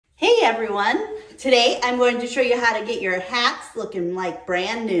everyone. Today I'm going to show you how to get your hats looking like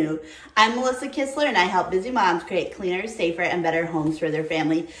brand new. I'm Melissa Kistler and I help busy moms create cleaner, safer, and better homes for their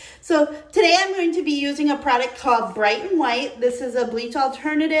family. So today I'm going to be using a product called Bright and White. This is a bleach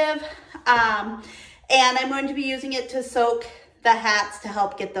alternative and I'm going to be using it to soak the hats to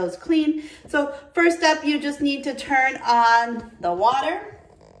help get those clean. So first up, you just need to turn on the water.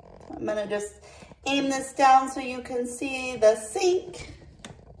 I'm gonna just aim this down so you can see the sink.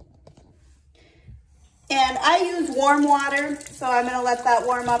 And I use warm water, so I'm gonna let that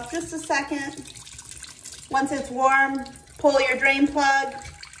warm up just a second. Once it's warm, pull your drain plug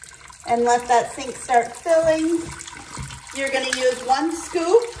and let that sink start filling. You're gonna use 1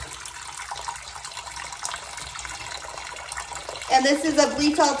 scoop. And this is a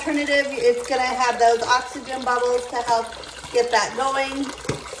bleach alternative. It's gonna have those oxygen bubbles to help get that going.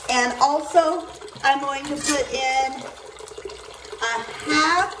 And also, I'm going to put in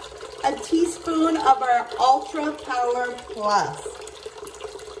a teaspoon of our Ultra Power Plus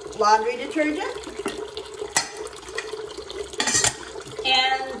laundry detergent.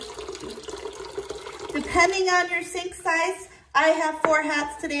 And depending on your sink size, I have 4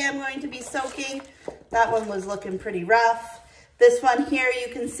 hats today I'm going to be soaking. That one was looking pretty rough. This one here,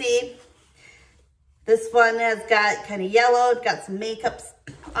 you can see, this one has got kind of yellow, it's got some makeup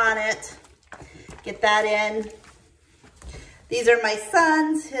on it. Get that in. These are my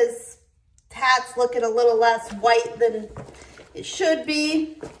son's. His hat's looking a little less white than it should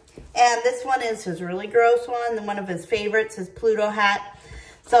be. And this one is his really gross one, and one of his favorites, his Pluto hat.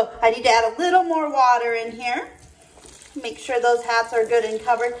 So I need to add a little more water in here. Make sure those hats are good and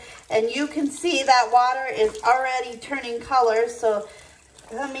covered. And you can see that water is already turning color, so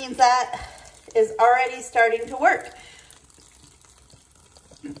that means that is already starting to work.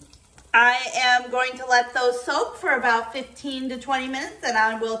 I am going to let those soak for about 15 to 20 minutes, and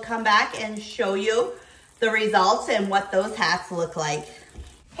I will come back and show you the results and what those hats look like.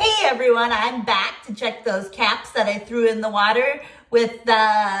 Hey everyone, I'm back to check those caps that I threw in the water with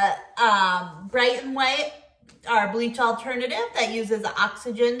the Bright and White, our bleach alternative that uses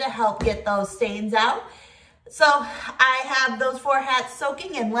oxygen to help get those stains out. So I have those 4 hats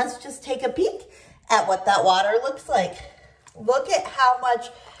soaking, and let's just take a peek at what that water looks like. Look at how much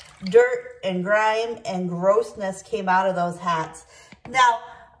dirt and grime and grossness came out of those hats. Now,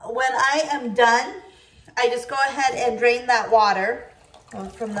 when I am done, I just go ahead and drain that water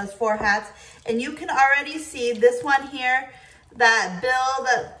from those 4 hats, and you can already see this one here, that bill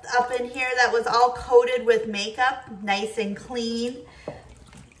that up in here that was all coated with makeup, nice and clean.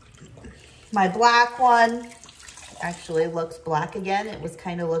 My black one actually looks black again. It was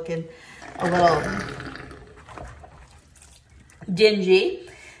kind of looking a little dingy.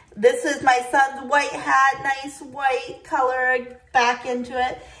 This is my son's white hat, nice white color back into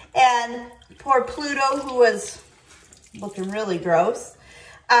it. And poor Pluto, who was looking really gross,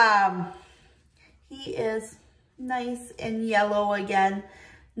 he is nice and yellow again.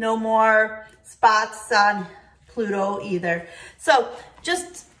 No more spots on Pluto either. So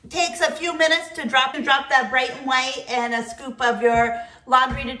just takes a few minutes to drop that Bright and White and a scoop of your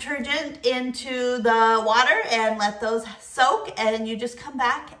laundry detergent into the water and let those soak, and you just come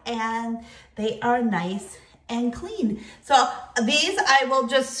back and they are nice and clean. So these I will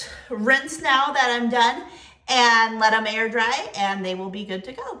just rinse now that I'm done and let them air dry, and they will be good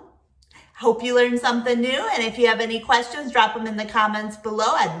to go. Hope you learned something new, and if you have any questions, drop them in the comments below.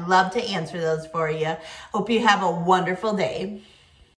 I'd love to answer those for you. Hope you have a wonderful day.